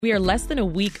We are less than a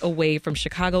week away from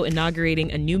Chicago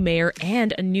inaugurating a new mayor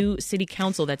and a new city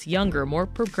council that's younger, more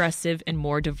progressive, and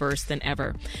more diverse than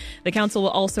ever. The council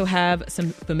will also have some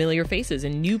familiar faces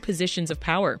in new positions of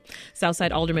power.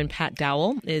 Southside Alderman Pat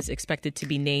Dowell is expected to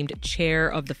be named chair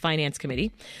of the Finance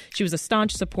Committee. She was a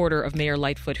staunch supporter of Mayor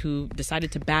Lightfoot, who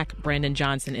decided to back Brandon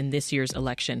Johnson in this year's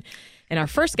election. And our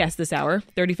first guest this hour,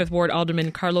 35th Ward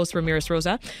Alderman Carlos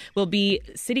Ramirez-Rosa, will be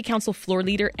City Council floor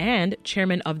leader and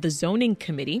chairman of the Zoning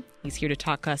Committee. He's here to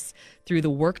talk us through the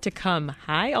work to come.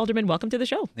 Hi, Alderman. Welcome to the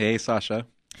show. Hey, Sasha.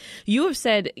 You have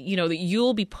said, that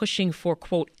you'll be pushing for,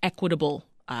 quote, equitable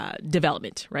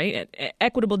development, right?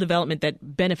 Equitable development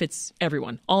that benefits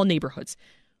everyone, all neighborhoods.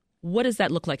 What does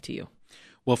that look like to you?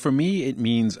 Well, for me, it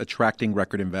means attracting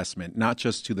record investment, not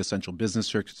just to the central business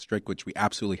district, which we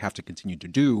absolutely have to continue to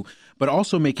do, but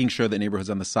also making sure that neighborhoods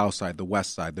on the south side, the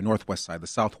west side, the northwest side, the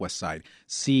southwest side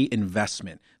see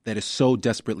investment that is so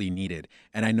desperately needed.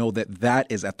 And I know that that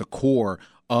is at the core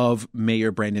of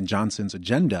Mayor Brandon Johnson's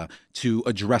agenda to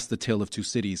address the tale of two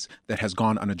cities that has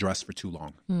gone unaddressed for too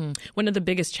long. One of the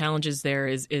biggest challenges there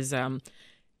is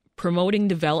promoting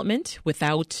development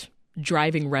without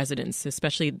driving residents,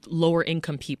 especially lower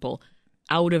income people,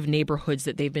 out of neighborhoods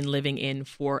that they've been living in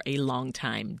for a long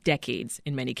time, decades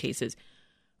in many cases.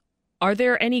 Are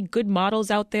there any good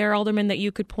models out there, Alderman, that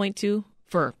you could point to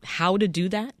for how to do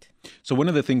that? So one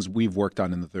of the things we've worked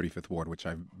on in the 35th Ward, which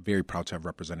I'm very proud to have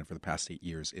represented for the past 8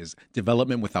 years, is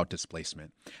development without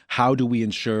displacement. How do we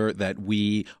ensure that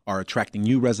we are attracting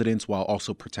new residents while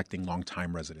also protecting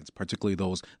longtime residents, particularly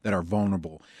those that are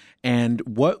vulnerable? And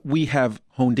what we have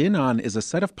honed in on is a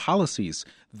set of policies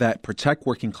that protect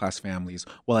working class families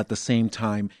while at the same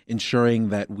time ensuring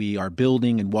that we are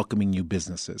building and welcoming new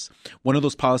businesses. One of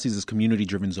those policies is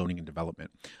community-driven zoning and development.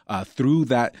 Through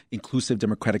that inclusive,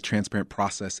 democratic, transparent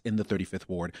process in the 35th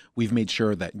Ward, we've made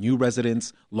sure that new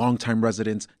residents, longtime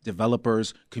residents,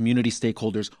 developers, community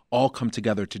stakeholders all come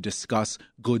together to discuss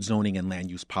good zoning and land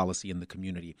use policy in the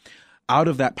community. Out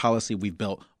of that policy, we've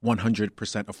built 100%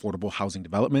 affordable housing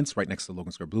developments right next to the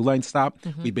Logan Square Blue Line stop.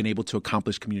 We've been able to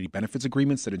accomplish community benefits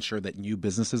agreements that ensure that new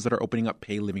businesses that are opening up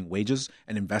pay living wages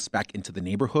and invest back into the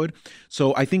neighborhood.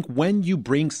 So I think when you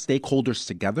bring stakeholders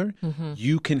together,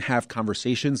 you can have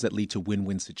conversations that lead to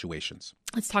win-win situations.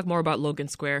 Let's talk more about Logan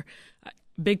Square.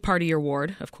 Big part of your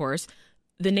ward, of course.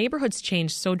 The neighborhood's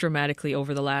changed so dramatically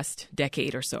over the last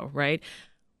decade or so, right?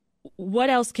 What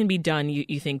else can be done,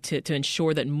 you think, to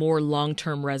ensure that more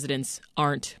long-term residents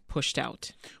aren't pushed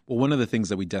out? Well, one of the things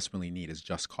that we desperately need is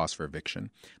just cause for eviction.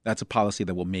 That's a policy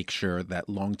that will make sure that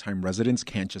longtime residents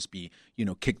can't just be,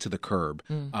 kicked to the curb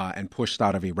and pushed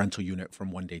out of a rental unit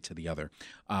from one day to the other.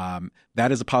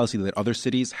 That is a policy that other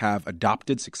cities have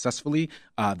adopted successfully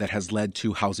that has led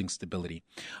to housing stability.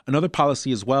 Another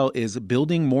policy as well is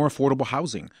building more affordable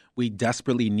housing. We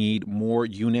desperately need more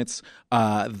units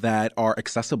that are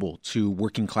accessible to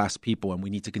working class people, and we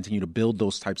need to continue to build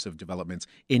those types of developments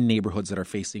in neighborhoods that are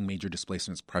facing major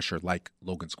displacement pressure like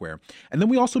Logan Square. And then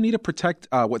we also need to protect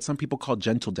what some people call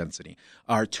gentle density,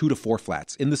 our 2 to 4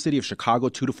 flats. In the city of Chicago,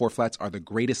 2 to 4 flats are the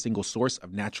greatest single source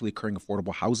of naturally occurring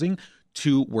affordable housing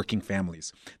to working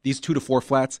families. These 2 to 4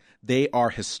 flats, they are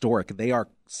historic. They are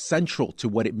central to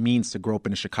what it means to grow up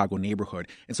in a Chicago neighborhood.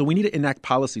 And so we need to enact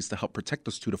policies to help protect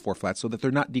those 2 to 4 flats so that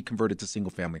they're not deconverted to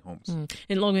single family homes.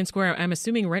 In Logan Square, I'm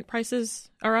assuming rent prices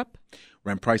are up?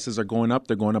 Rent prices are going up.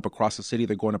 They're going up across the city.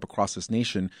 They're going up across this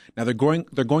nation. Now, they're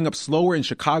going up slower in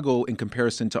Chicago in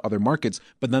comparison to other markets,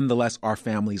 but nonetheless, our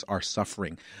families are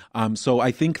suffering. So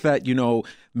I think that,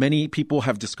 many people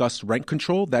have discussed rent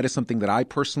control. That is something that I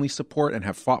personally support and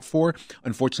have fought for.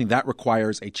 Unfortunately, that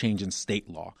requires a change in state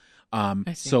law.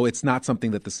 So it's not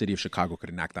something that the city of Chicago could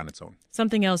enact on its own.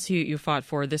 Something else you fought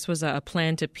for. This was a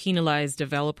plan to penalize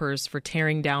developers for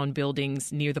tearing down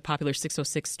buildings near the popular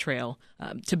 606 trail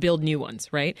to build new ones,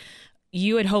 right?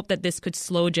 You had hoped that this could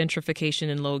slow gentrification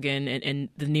in Logan and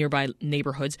the nearby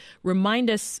neighborhoods. Remind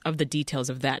us of the details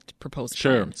of that proposed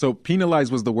Sure. plan. So penalize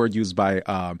was the word used by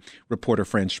reporter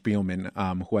Fran Spielman,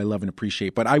 who I love and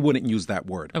appreciate, but I wouldn't use that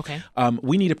word. Okay.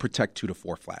 We need to protect 2 to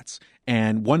 4 flats.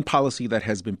 And one policy that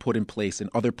has been put in place in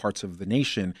other parts of the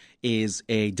nation is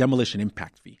a demolition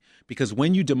impact fee. Because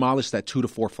when you demolish that 2 to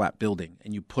 4 flat building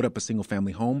and you put up a single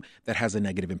family home, that has a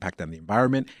negative impact on the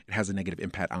environment. It has a negative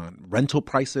impact on rental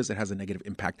prices. It has a negative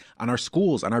impact on our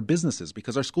schools, on our businesses,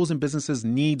 because our schools and businesses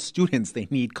need students. They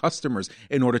need customers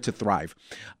in order to thrive.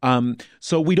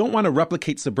 So we don't want to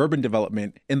replicate suburban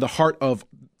development in the heart of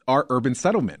our urban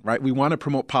settlement, right? We want to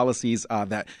promote policies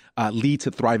that lead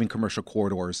to thriving commercial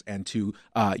corridors and to,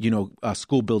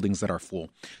 school buildings that are full.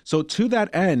 So to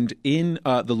that end, in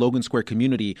the Logan Square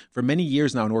community, for many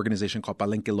years now, an organization called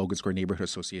Palenque Logan Square Neighborhood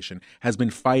Association has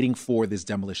been fighting for this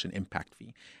demolition impact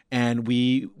fee. And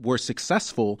we were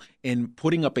successful in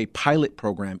putting up a pilot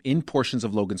program in portions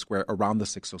of Logan Square around the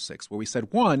 606, where we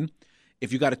said, one,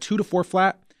 if you got a 2 to 4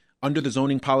 flat, under the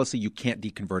zoning policy, you can't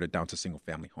deconvert it down to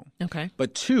single-family home. Okay.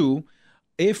 But 2,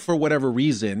 if for whatever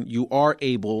reason you are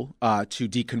able to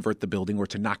deconvert the building or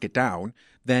to knock it down,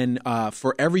 then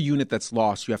for every unit that's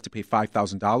lost, you have to pay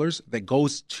 $5,000 that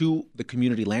goes to the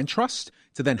community land trust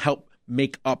to then help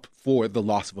make up for the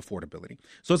loss of affordability.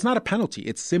 So it's not a penalty.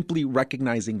 It's simply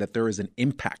recognizing that there is an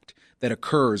impact that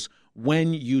occurs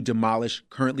when you demolish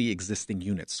currently existing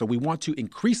units. So we want to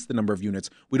increase the number of units.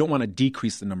 We don't want to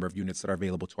decrease the number of units that are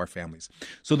available to our families.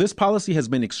 So this policy has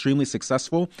been extremely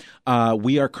successful.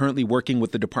 We are currently working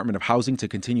with the Department of Housing to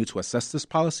continue to assess this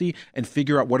policy and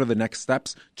figure out what are the next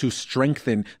steps to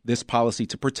strengthen this policy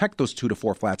to protect those 2 to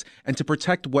 4 flats and to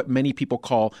protect what many people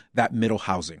call that middle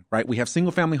housing, right? We have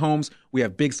single family homes, we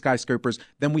have big skyscrapers,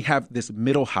 then we have this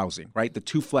middle housing, right? The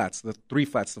 2 flats, the 3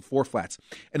 flats, the 4 flats.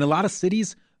 In a lot of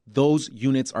cities, those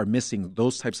units are missing.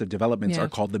 Those types of developments are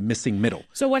called the missing middle.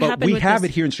 So what happened with this? We have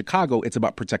it here in Chicago. It's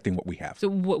about protecting what we have. So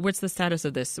what's the status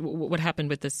of this? What happened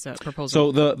with this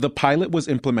proposal? So the pilot was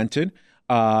implemented.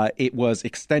 It was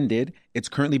extended. It's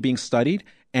currently being studied.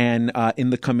 And in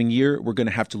the coming year, we're going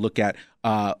to have to look at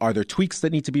are there tweaks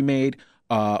that need to be made?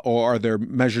 Or are there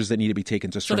measures that need to be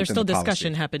taken to strengthen the policy? So there's still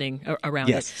discussion happening around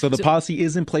it. Yes. So the policy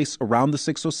is in place around the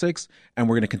 606, and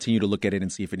we're going to continue to look at it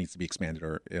and see if it needs to be expanded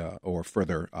or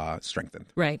further strengthened.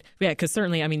 Right. Yeah, because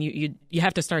certainly, I mean, you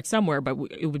have to start somewhere, but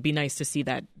it would be nice to see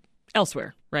that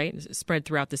elsewhere, right? Spread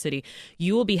throughout the city.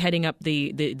 You will be heading up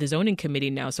the zoning committee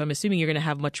now, so I'm assuming you're going to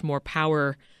have much more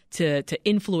power to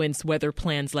influence whether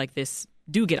plans like this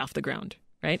do get off the ground,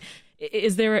 right?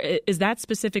 Is that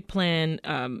specific plan?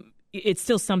 It's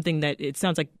still something that it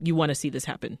sounds like you want to see this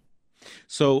happen.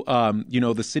 So,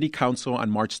 the city council on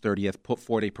March 30th put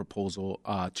forward a proposal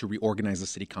to reorganize the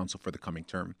city council for the coming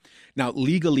term. Now,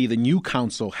 legally, the new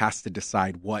council has to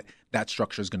decide what that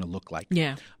structure is going to look like.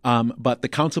 Yeah. But the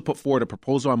council put forward a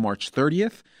proposal on March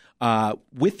 30th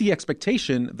with the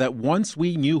expectation that once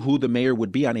we knew who the mayor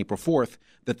would be on April 4th,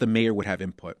 that the mayor would have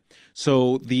input.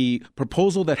 So the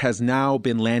proposal that has now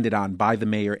been landed on by the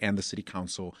mayor and the city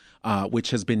council, which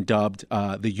has been dubbed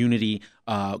the Unity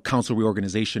Council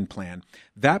Reorganization Plan,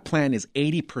 that plan is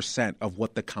 80% of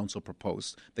what the council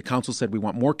proposed. The council said we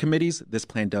want more committees. This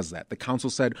plan does that. The council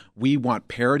said we want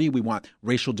parity. We want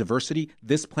racial diversity.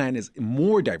 This plan is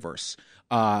more diverse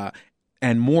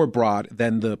and more broad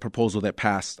than the proposal that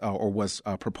passed or was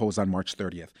proposed on March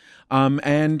 30th.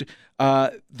 And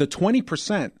the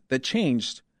 20% that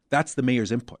changed, that's the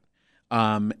mayor's input.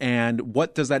 And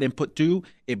what does that input do?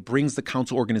 It brings the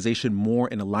council organization more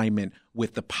in alignment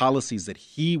with the policies that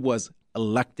he was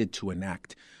elected to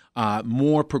enact.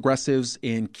 More progressives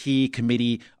in key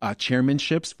committee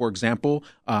chairmanships, for example,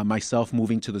 myself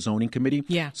moving to the zoning committee.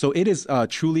 Yeah. So it is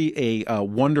truly a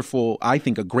wonderful, I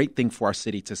think, a great thing for our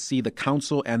city to see the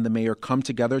council and the mayor come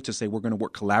together to say we're going to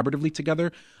work collaboratively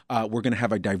together. We're going to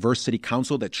have a diverse city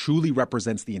council that truly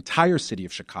represents the entire city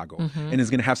of Chicago and is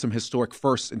going to have some historic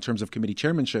firsts in terms of committee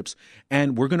chairmanships.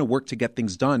 And we're going to work to get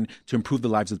things done to improve the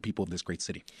lives of the people of this great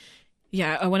city.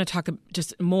 Yeah, I want to talk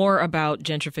just more about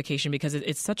gentrification because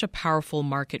it's such a powerful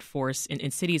market force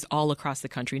in cities all across the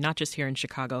country, not just here in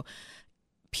Chicago.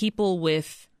 People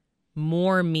with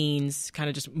more means kind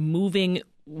of just moving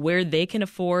where they can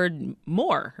afford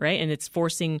more, right? And it's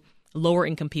forcing lower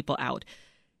income people out.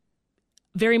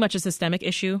 Very much a systemic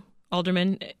issue,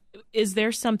 Alderman. Is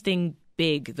there something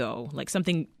big, though, like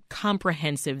something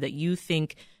comprehensive that you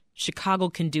think Chicago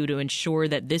can do to ensure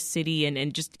that this city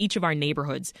and just each of our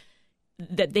neighborhoods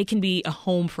that they can be a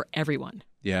home for everyone?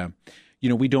 Yeah.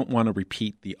 We don't want to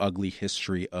repeat the ugly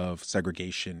history of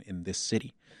segregation in this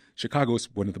city. Chicago is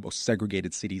one of the most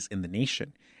segregated cities in the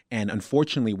nation. And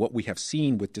unfortunately, what we have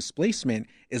seen with displacement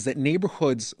is that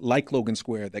neighborhoods like Logan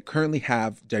Square that currently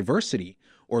have diversity,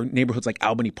 or neighborhoods like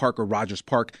Albany Park or Rogers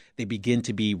Park, they begin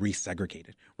to be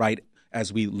resegregated, right?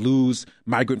 As we lose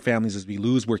migrant families, as we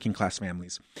lose working class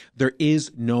families. There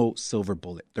is no silver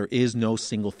bullet. There is no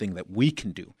single thing that we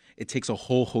can do. It takes a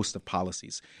whole host of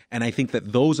policies. And I think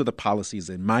that those are the policies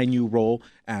in my new role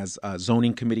as a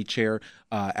zoning committee chair,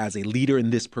 as a leader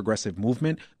in this progressive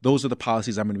movement. Those are the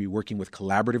policies I'm going to be working with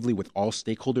collaboratively with all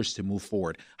stakeholders to move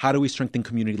forward. How do we strengthen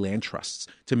community land trusts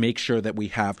to make sure that we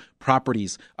have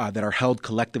properties that are held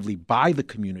collectively by the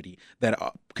community, that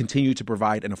continue to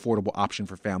provide an affordable option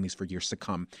for families for years to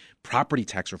come. Property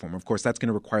tax reform, of course, that's going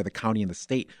to require the county and the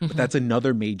state, but that's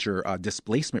another major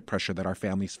displacement pressure that our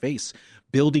families face.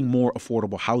 Building more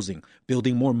affordable housing,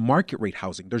 building more market rate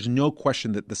housing. There's no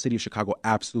question that the city of Chicago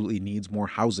absolutely needs more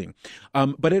housing.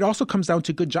 But it also comes down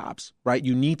to good jobs, right?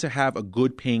 You need to have a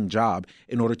good paying job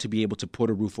in order to be able to put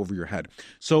a roof over your head.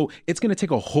 So it's going to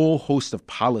take a whole host of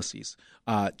policies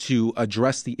to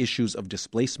address the issues of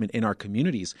displacement in our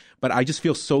communities. But I just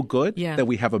feel so good that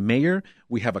we have a mayor,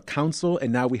 we have a council,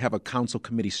 and now we have a council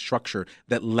committee structure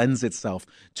that lends itself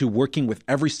to working with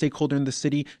every stakeholder in the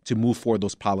city to move forward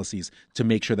those policies to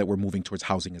make sure that we're moving towards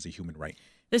housing as a human right.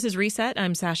 This is Reset.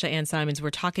 I'm Sasha Ann Simons. We're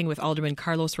talking with Alderman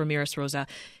Carlos Ramirez Rosa.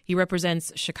 He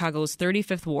represents Chicago's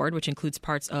 35th Ward, which includes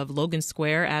parts of Logan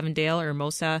Square, Avondale,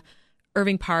 Hermosa,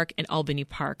 Irving Park, and Albany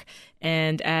Park.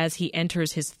 And as he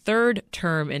enters his third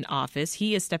term in office,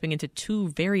 he is stepping into two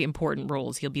very important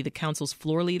roles. He'll be the council's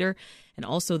floor leader and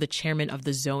also the chairman of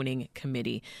the zoning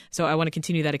committee. So I want to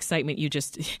continue that excitement you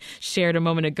just shared a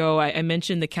moment ago. I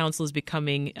mentioned the council is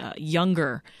becoming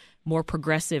younger, more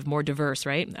progressive, more diverse,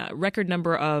 right? Record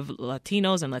number of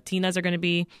Latinos and Latinas are going to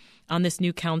be on this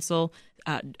new council,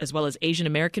 as well as Asian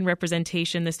American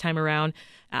representation this time around.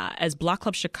 As Block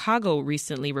Club Chicago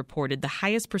recently reported, the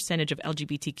highest percentage of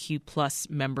LGBTQ plus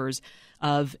members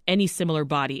of any similar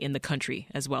body in the country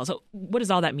as well. So what does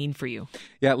all that mean for you?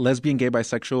 Yeah, lesbian, gay,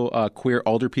 bisexual, queer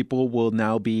alder people will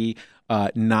now be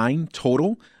 9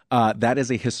 total. That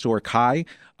is a historic high.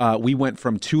 We went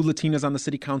from 2 Latinas on the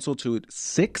city council to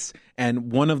 6,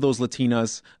 and one of those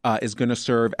Latinas is going to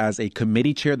serve as a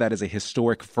committee chair. That is a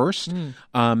historic first.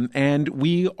 And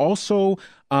we also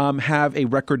have a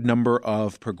record number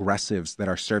of progressives that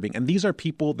are serving. And these are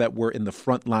people that were in the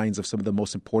front lines of some of the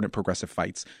most important progressive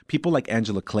fights. People like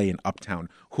Angela Clay in Uptown,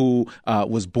 who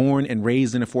was born and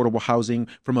raised in affordable housing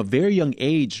from a very young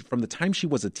age, from the time she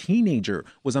was a teenager,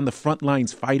 was on the front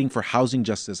lines fighting for housing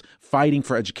justice, fighting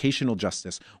for educational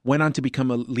justice, went on to become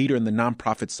a leader in the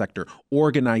nonprofit sector,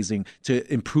 organizing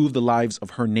to improve the lives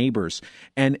of her neighbors.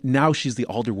 And now she's the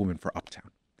alderwoman for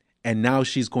Uptown. And now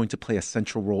she's going to play a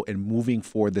central role in moving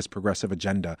forward this progressive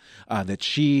agenda that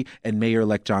she and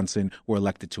Mayor-elect Johnson were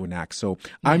elected to enact. So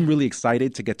I'm really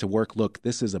excited to get to work. Look,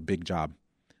 this is a big job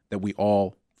that we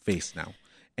all face now.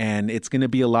 And it's going to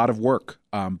be a lot of work.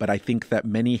 But I think that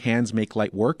many hands make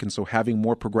light work. And so having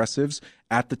more progressives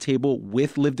at the table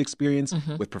with lived experience,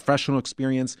 with professional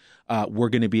experience, we're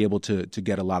going to be able to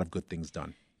get a lot of good things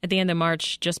done. At the end of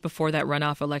March, just before that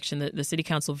runoff election, the city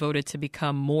council voted to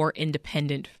become more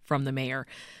independent from the mayor.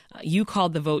 You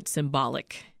called the vote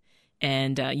symbolic,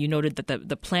 and you noted that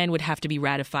the plan would have to be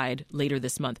ratified later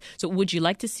this month. So would you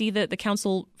like to see the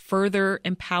council further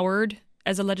empowered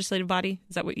as a legislative body?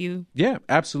 Is that what you... Yeah,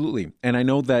 absolutely. And I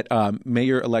know that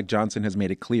Mayor-elect Johnson has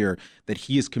made it clear that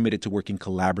he is committed to working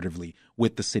collaboratively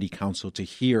with the city council to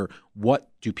hear what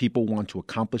do people want to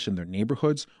accomplish in their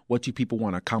neighborhoods, what do people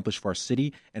want to accomplish for our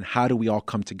city, and how do we all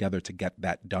come together to get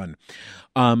that done.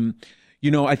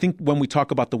 I think when we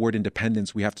talk about the word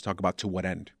independence, we have to talk about to what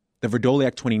end. The Verdole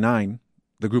Act 29,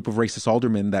 the group of racist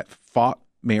aldermen that fought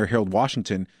Mayor Harold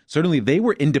Washington, certainly they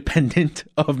were independent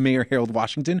of Mayor Harold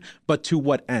Washington, but to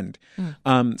what end?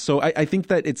 So I think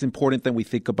that it's important that we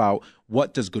think about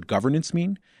what does good governance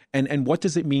mean and what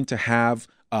does it mean to have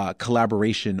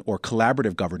collaboration or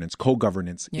collaborative governance,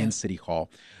 co-governance in City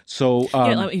Hall. So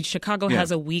Chicago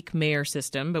has a weak mayor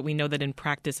system, but we know that in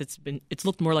practice it's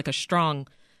looked more like a strong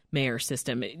mayor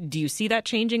system. Do you see that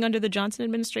changing under the Johnson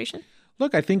administration?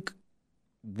 Look, I think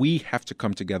we have to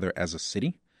come together as a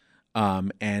city.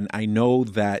 And I know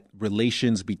that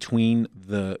relations between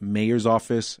the mayor's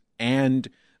office and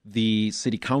the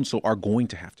city council are going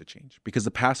to have to change because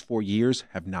the past 4 years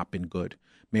have not been good.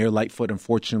 Mayor Lightfoot,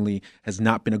 unfortunately, has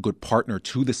not been a good partner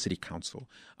to the city council.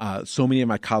 So many of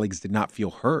my colleagues did not feel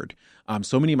heard.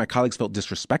 So many of my colleagues felt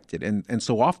disrespected. And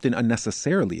so often,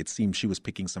 unnecessarily, it seems she was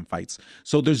picking some fights.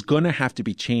 So there's going to have to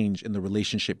be change in the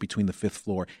relationship between the fifth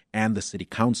floor and the city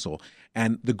council.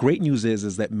 And the great news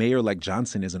is that Mayor-elect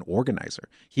Johnson is an organizer.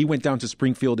 He went down to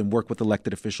Springfield and worked with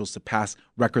elected officials to pass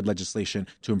record legislation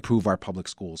to improve our public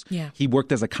schools. He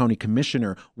worked as a county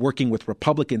commissioner, working with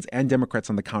Republicans and Democrats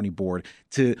on the county board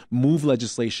to move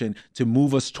legislation to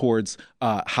move us towards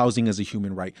housing as a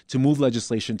human right, to move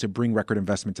legislation to bring record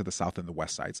investment to the South and the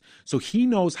West sides. So he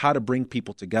knows how to bring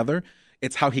people together.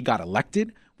 It's how he got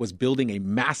elected, was building a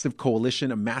massive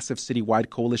coalition, a massive citywide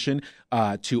coalition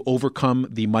to overcome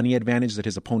the money advantage that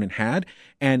his opponent had.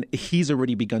 And he's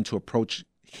already begun to approach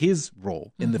his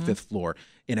role in the fifth floor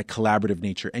in a collaborative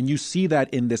nature. And you see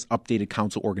that in this updated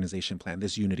council organization plan,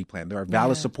 this unity plan. There are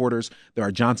Vallis supporters. There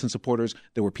are Johnson supporters.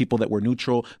 There were people that were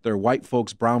neutral. There are white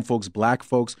folks, brown folks, black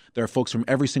folks. There are folks from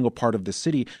every single part of the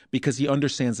city because he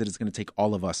understands that it's going to take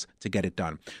all of us to get it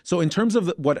done. So in terms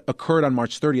of what occurred on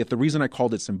March 30th, the reason I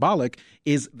called it symbolic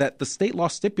is that the state law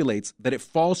stipulates that it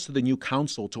falls to the new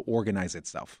council to organize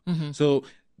itself. So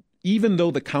even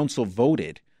though the council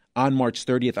voted on March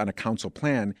 30th on a council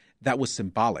plan, that was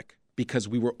symbolic because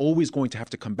we were always going to have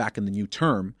to come back in the new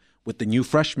term with the new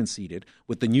freshmen seated,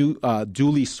 with the new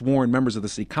duly sworn members of the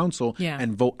city council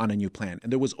and vote on a new plan.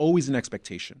 And there was always an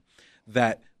expectation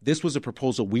that this was a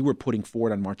proposal we were putting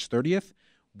forward on March 30th.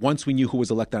 Once we knew who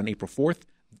was elected on April 4th,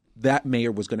 that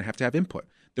mayor was going to have input.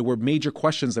 There were major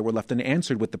questions that were left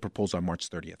unanswered with the proposal on March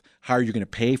 30th. How are you going to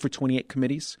pay for 28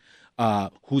 committees?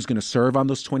 Who's going to serve on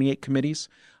those 28 committees?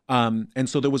 And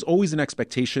so there was always an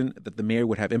expectation that the mayor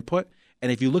would have input.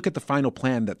 And if you look at the final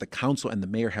plan that the council and the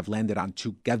mayor have landed on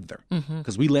together,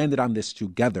 because we landed on this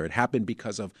together, it happened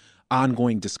because of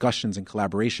ongoing discussions and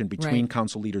collaboration between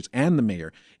council leaders and the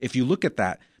mayor. If you look at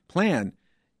that plan,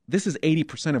 this is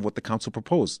 80% of what the council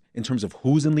proposed in terms of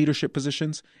who's in leadership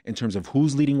positions, in terms of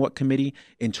who's leading what committee,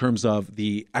 in terms of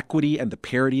the equity and the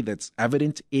parity that's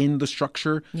evident in the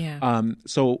structure.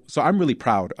 So I'm really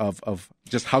proud of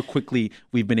just how quickly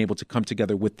we've been able to come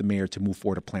together with the mayor to move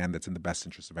forward a plan that's in the best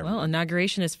interest of everyone. Well,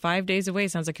 inauguration is 5 days away.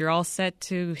 Sounds like you're all set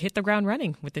to hit the ground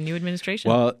running with the new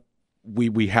administration. Well,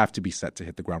 we have to be set to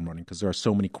hit the ground running because there are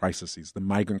so many crises, the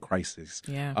migrant crisis,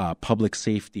 public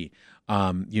safety,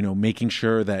 making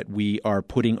sure that we are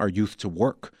putting our youth to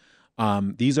work.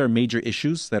 These are major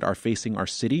issues that are facing our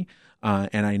city.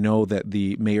 And I know that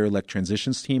the mayor-elect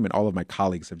transitions team and all of my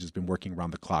colleagues have just been working around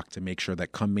the clock to make sure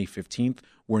that come May 15th,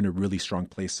 we're in a really strong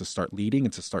place to start leading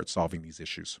and to start solving these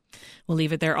issues. We'll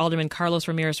leave it there. Alderman Carlos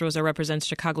Ramirez-Rosa represents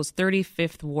Chicago's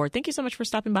 35th Ward. Thank you so much for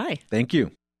stopping by. Thank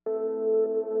you.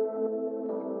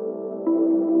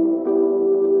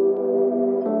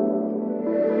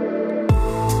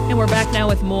 And we're back now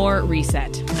with more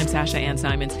Reset. I'm Sasha Ann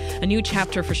Simons. A new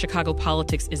chapter for Chicago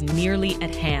politics is nearly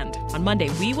at hand. On Monday,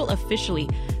 we will officially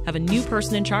have a new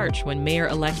person in charge when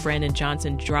Mayor-elect Brandon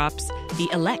Johnson drops the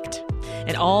elect.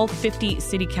 And all 50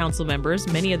 city council members,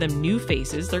 many of them new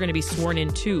faces, they're going to be sworn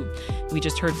in too. We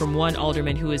just heard from one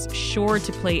alderman who is sure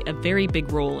to play a very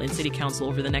big role in city council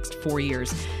over the next 4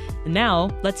 years. And now,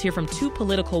 let's hear from two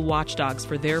political watchdogs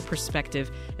for their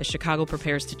perspective as Chicago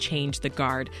prepares to change the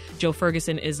guard. Joe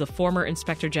Ferguson is the former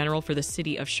Inspector General for the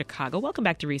city of Chicago. Welcome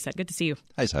back to Reset. Good to see you.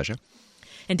 Hi, Sasha.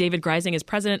 And David Greising is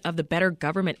president of the Better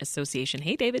Government Association.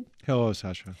 Hey, David. Hello,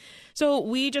 Sasha. So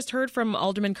we just heard from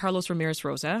Alderman Carlos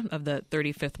Ramirez-Rosa of the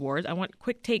 35th Ward. I want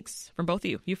quick takes from both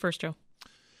of you. You first, Joe.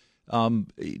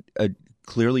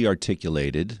 Clearly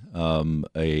articulated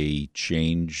a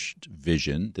changed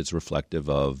vision that's reflective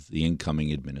of the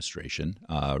incoming administration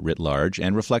writ large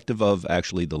and reflective of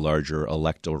actually the larger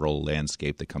electoral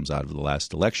landscape that comes out of the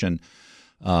last election.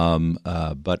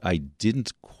 But I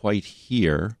didn't quite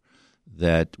hear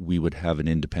that we would have an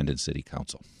independent city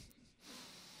council.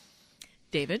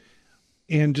 David?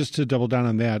 And just to double down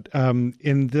on that,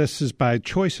 and this is by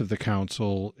choice of the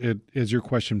council. As your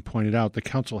question pointed out, the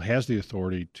council has the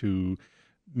authority to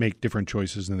make different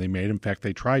choices than they made. In fact,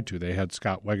 they tried to. They had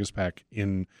Scott Wegespack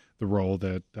in the role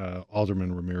that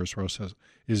Alderman Ramirez-Rosa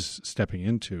is stepping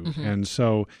into. Mm-hmm. And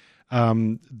so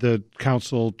the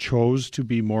council chose to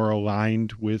be more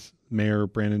aligned with Mayor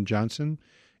Brandon Johnson.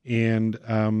 And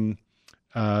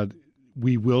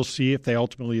we will see if they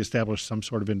ultimately establish some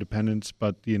sort of independence,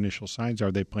 but the initial signs are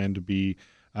they plan to be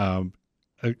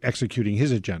executing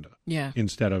his agenda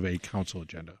instead of a council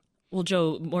agenda. Well,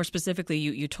 Joe, more specifically,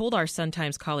 you told our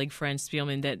Sun-Times colleague, Fran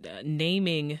Spielman, that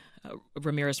naming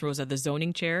Ramirez-Rosa the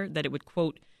zoning chair, that it would,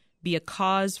 quote, be a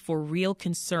cause for real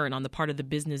concern on the part of the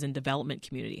business and development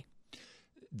community.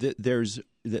 There's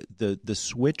the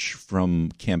switch from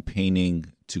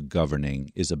campaigning to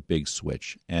governing is a big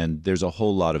switch, and there's a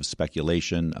whole lot of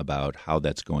speculation about how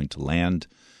that's going to land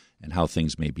and how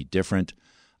things may be different.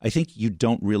 I think you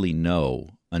don't really know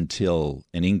until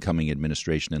an incoming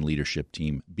administration and leadership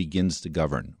team begins to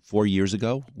govern. 4 years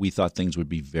ago, we thought things would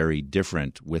be very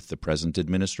different with the present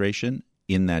administration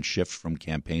in that shift from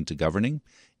campaign to governing.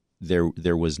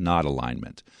 There was not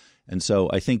alignment. And so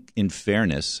I think in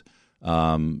fairness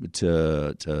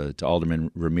to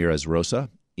Alderman Ramirez-Rosa,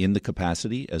 in the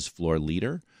capacity as floor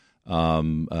leader,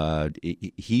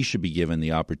 he should be given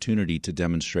the opportunity to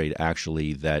demonstrate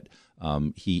actually that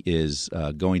he is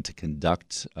going to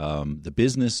conduct the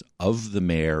business of the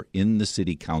mayor in the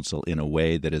city council in a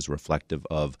way that is reflective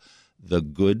of the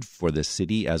good for the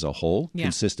city as a whole,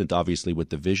 consistent obviously with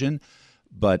the vision,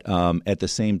 But at the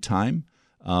same time,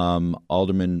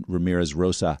 Alderman Ramirez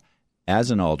Rosa,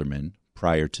 as an alderman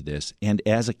prior to this and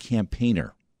as a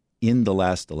campaigner in the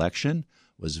last election,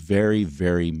 was very,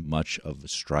 very much of a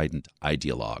strident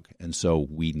ideologue. And so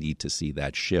we need to see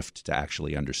that shift to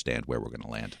actually understand where we're going to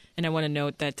land. And I want to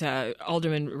note that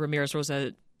Alderman Ramirez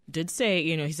Rosa did say,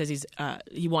 he says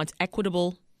he wants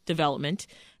equitable development,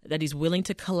 that he's willing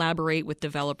to collaborate with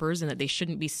developers, and that they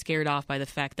shouldn't be scared off by the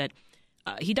fact that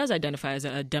he does identify as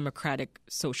a democratic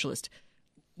socialist.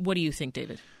 What do you think,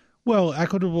 David? Well,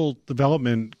 equitable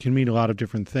development can mean a lot of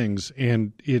different things,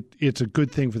 and it's a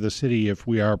good thing for the city if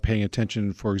we are paying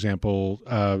attention, for example,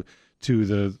 to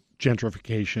the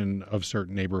gentrification of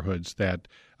certain neighborhoods that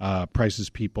prices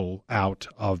people out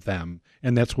of them.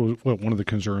 And that's what one of the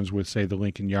concerns with, say, the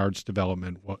Lincoln Yards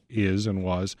development is and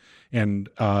was. And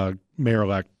Mayor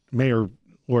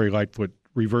Lori Lightfoot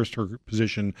reversed her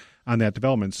position on that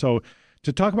development. So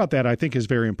to talk about that, I think, is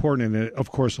very important, and it, of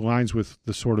course, aligns with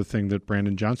the sort of thing that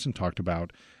Brandon Johnson talked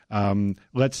about.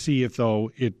 Let's see if,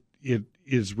 though, it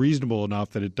is reasonable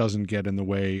enough that it doesn't get in the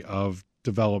way of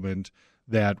development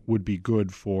that would be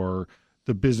good for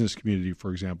the business community,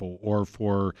 for example, or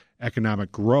for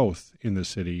economic growth in the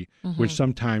city, which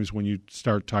sometimes when you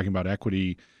start talking about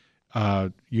equity,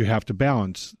 you have to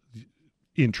balance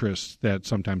interests that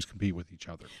sometimes compete with each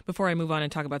other. Before I move on and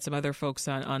talk about some other folks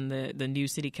on the new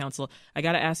city council, I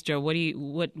got to ask Joe, what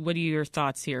are your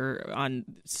thoughts here on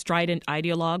strident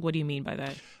ideologue? What do you mean by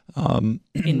that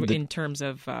in terms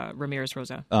of Ramirez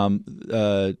Rosa?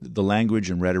 The language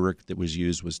and rhetoric that was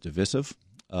used was divisive.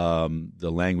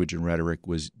 The language and rhetoric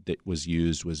that was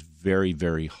used was very,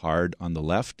 very hard on the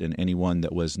left, and anyone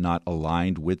that was not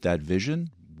aligned with that vision,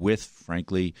 with,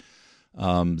 frankly,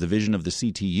 the vision of the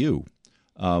CTU,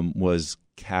 was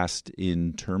cast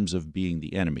in terms of being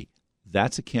the enemy.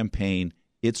 That's a campaign.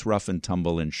 It's rough and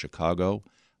tumble in Chicago.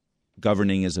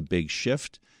 Governing is a big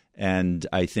shift, and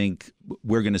I think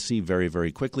we're going to see very,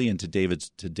 very quickly. And to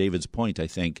David's point, I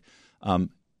think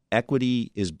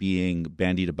equity is being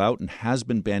bandied about and has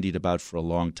been bandied about for a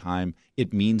long time.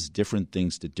 It means different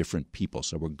things to different people,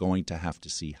 so we're going to have to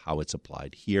see how it's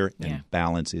applied here, and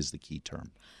balance is the key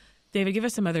term. David, give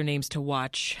us some other names to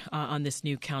watch on this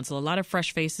new council. A lot of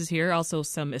fresh faces here, also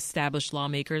some established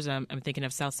lawmakers. I'm thinking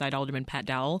of Southside Alderman Pat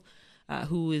Dowell,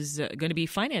 who is going to be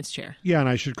finance chair. Yeah, and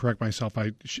I should correct myself.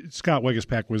 Scott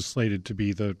Wegespack was slated to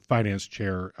be the finance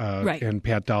chair, right, and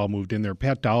Pat Dowell moved in there.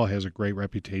 Pat Dowell has a great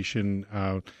reputation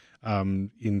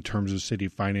in terms of city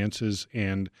finances,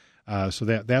 and so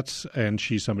that's and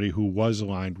she's somebody who was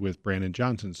aligned with Brandon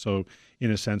Johnson. So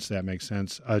in a sense, that makes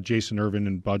sense. Jason Irvin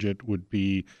in budget would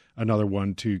be another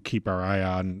one to keep our eye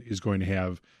on. Is going to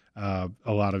have a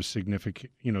lot of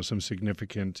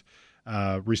significant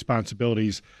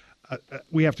responsibilities.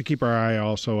 We have to keep our eye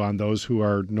also on those who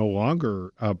are no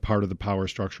longer part of the power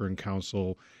structure in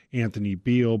council. Anthony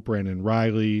Beal, Brandon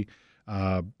Riley,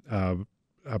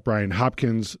 Brian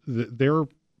Hopkins. They're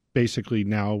basically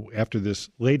now, after this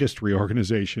latest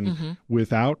reorganization,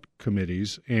 without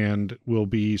committees and will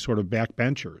be sort of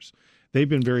backbenchers. They've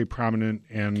been very prominent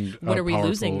and what are we powerful.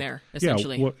 losing there,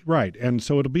 essentially? Yeah, right. And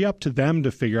so it'll be up to them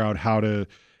to figure out how to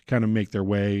kind of make their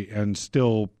way and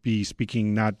still be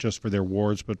speaking not just for their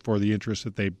wards, but for the interests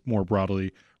that they more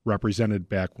broadly represented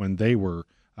back when they were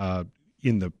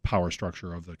in the power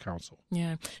structure of the council.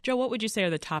 Yeah. Joe, what would you say are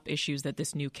the top issues that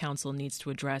this new council needs to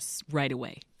address right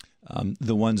away?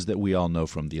 The ones that we all know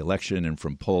from the election and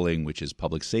from polling, which is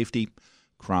public safety,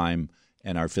 crime,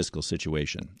 and our fiscal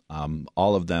situation.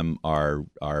 All of them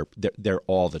they're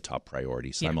all the top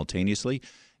priorities simultaneously.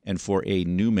 And for a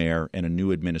new mayor and a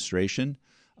new administration,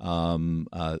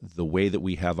 the way that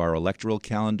we have our electoral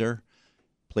calendar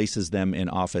places them in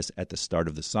office at the start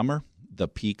of the summer, the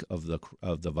peak of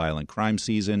the violent crime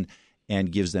season,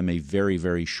 and gives them a very,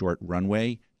 very short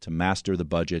runway to master the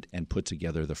budget and put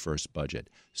together the first budget.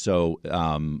 So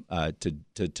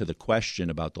to the question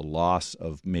about the loss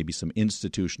of maybe some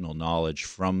institutional knowledge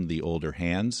from the older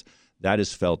hands, that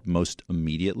is felt most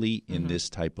immediately in this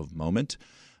type of moment.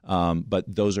 But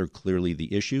those are clearly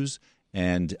the issues.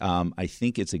 And I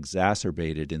think it's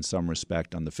exacerbated in some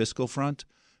respect on the fiscal front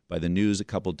by the news a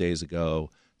couple days ago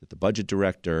that the budget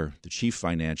director, the chief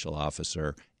financial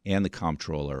officer, and the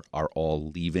comptroller are all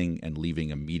leaving and leaving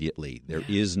immediately. There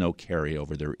is no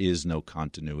carryover. There is no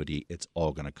continuity. It's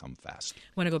all going to come fast. I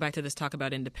want to go back to this talk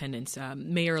about independence.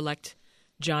 Mayor-elect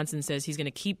Johnson says he's going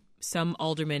to keep some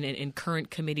aldermen in current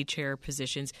committee chair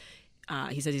positions.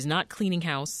 He says he's not cleaning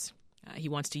house. He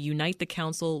wants to unite the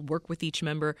council, work with each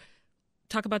member.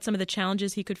 Talk about some of the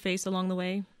challenges he could face along the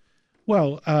way.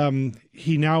 Well,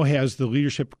 he now has the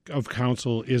leadership of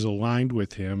council is aligned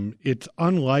with him. It's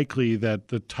unlikely that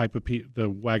the type of the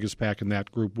Wagaspack and that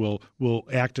group will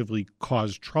actively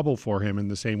cause trouble for him in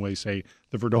the same way, say,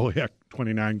 the Verdoliak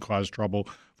 29 caused trouble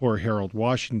for Harold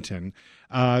Washington.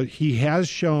 He has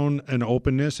shown an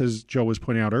openness, as Joe was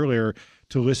pointing out earlier,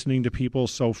 to listening to people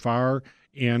so far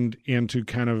and to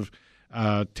kind of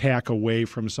tack away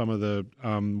from some of the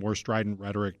more strident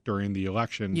rhetoric during the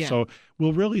election. Yeah. So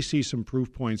we'll really see some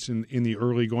proof points in the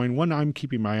early going. One I'm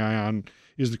keeping my eye on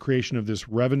is the creation of this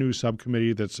revenue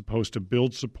subcommittee that's supposed to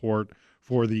build support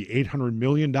for the $800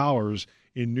 million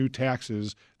in new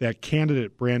taxes that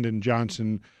candidate Brandon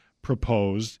Johnson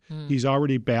proposed. He's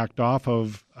already backed off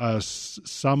of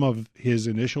some of his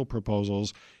initial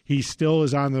proposals. He still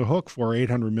is on the hook for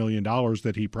 $800 million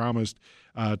that he promised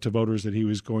to voters that he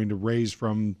was going to raise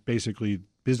from basically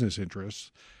business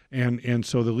interests. And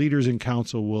so the leaders in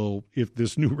council will, if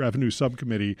this new revenue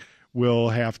subcommittee will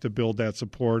have to build that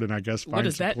support and I guess find what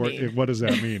does support. That mean? What does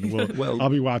that mean? Well, I'll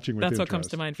be watching with that's interest. what comes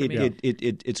to mind for me.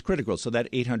 It's critical. So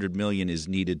that $800 million is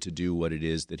needed to do what it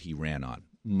is that he ran on.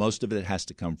 Most of it has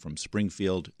to come from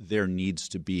Springfield. There needs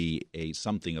to be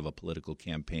something of a political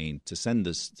campaign to send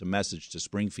this message to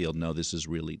Springfield. No, this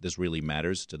really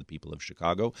matters to the people of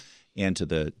Chicago and to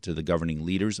the governing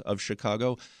leaders of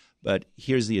Chicago. But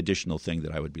here's the additional thing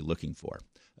that I would be looking for,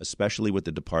 especially with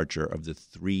the departure of the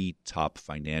three top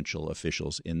financial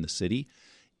officials in the city.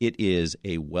 It is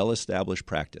a well-established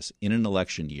practice in an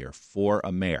election year for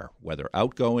a mayor, whether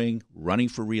outgoing, running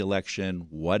for re-election,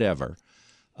 whatever,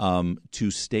 to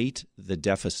state the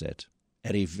deficit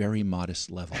at a very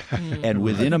modest level. And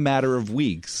within a matter of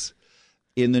weeks,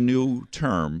 in the new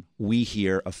term, we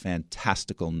hear a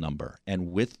fantastical number.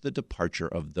 And with the departure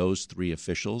of those three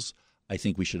officials, I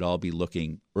think we should all be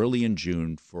looking early in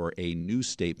June for a new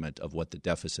statement of what the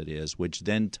deficit is, which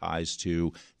then ties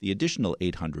to the additional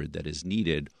 $800 that is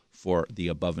needed for the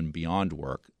above and beyond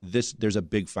work. There's a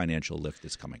big financial lift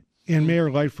that's coming. And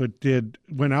Mayor Lightfoot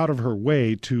went out of her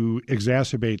way to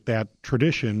exacerbate that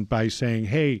tradition by saying,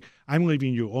 hey, I'm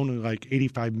leaving you only like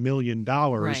 $85 million.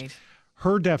 Right.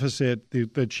 Her deficit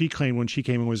that she claimed when she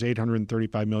came in was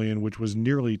 $835 million, which was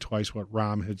nearly twice what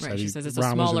Rahm had said. Right. She says it's a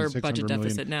smaller budget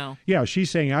deficit now. Yeah, she's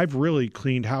saying, I've really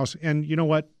cleaned house. And you know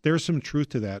what? There's some truth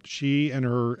to that. She and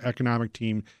her economic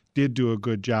team did do a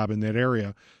good job in that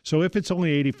area. So if it's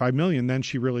only $85 million, then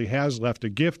she really has left a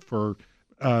gift for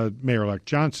Mayor-elect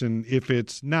Johnson. If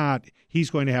it's not, he's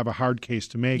going to have a hard case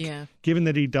to make, given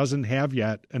that he doesn't have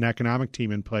yet an economic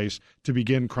team in place to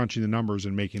begin crunching the numbers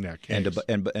and making that case.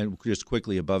 And just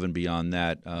quickly above and beyond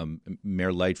that,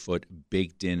 Mayor Lightfoot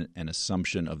baked in an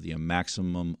assumption of the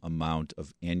maximum amount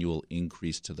of annual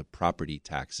increase to the property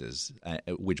taxes,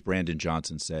 which Brandon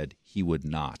Johnson said he would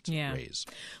not raise.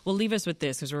 Well, leave us with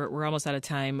this because we're almost out of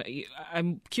time.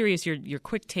 I'm curious your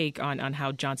quick take on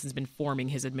how Johnson's been forming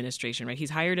his administration. Right,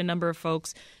 he's hired a number of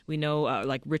folks. We know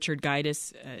like Richard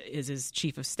Gaitis is his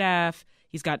chief of staff.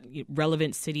 He's got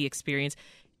relevant city experience.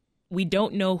 We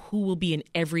don't know who will be in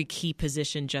every key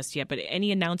position just yet, but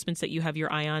any announcements that you have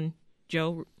your eye on,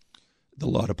 Joe? The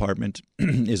law department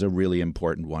is a really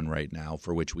important one right now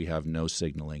for which we have no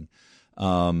signaling.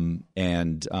 Everyone,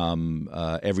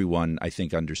 I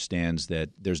think, understands that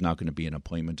there's not going to be an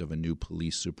appointment of a new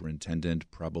police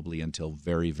superintendent probably until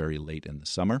very, very late in the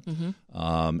summer.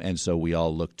 Mm-hmm. And so we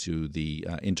all look to the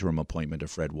interim appointment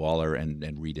of Fred Waller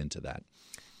and read into that.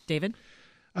 David?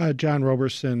 John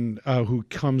Roberson, who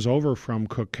comes over from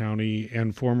Cook County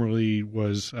and formerly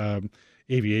was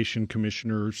aviation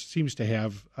commissioner, seems to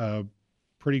have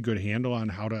pretty good handle on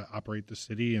how to operate the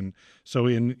city. And so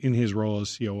in his role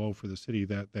as COO for the city,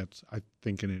 that's, I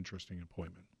think, an interesting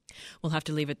appointment. We'll have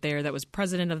to leave it there. That was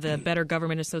president of the Better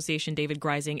Government Association, David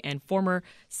Greising, and former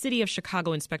City of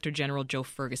Chicago Inspector General Joe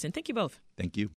Ferguson. Thank you both. Thank you.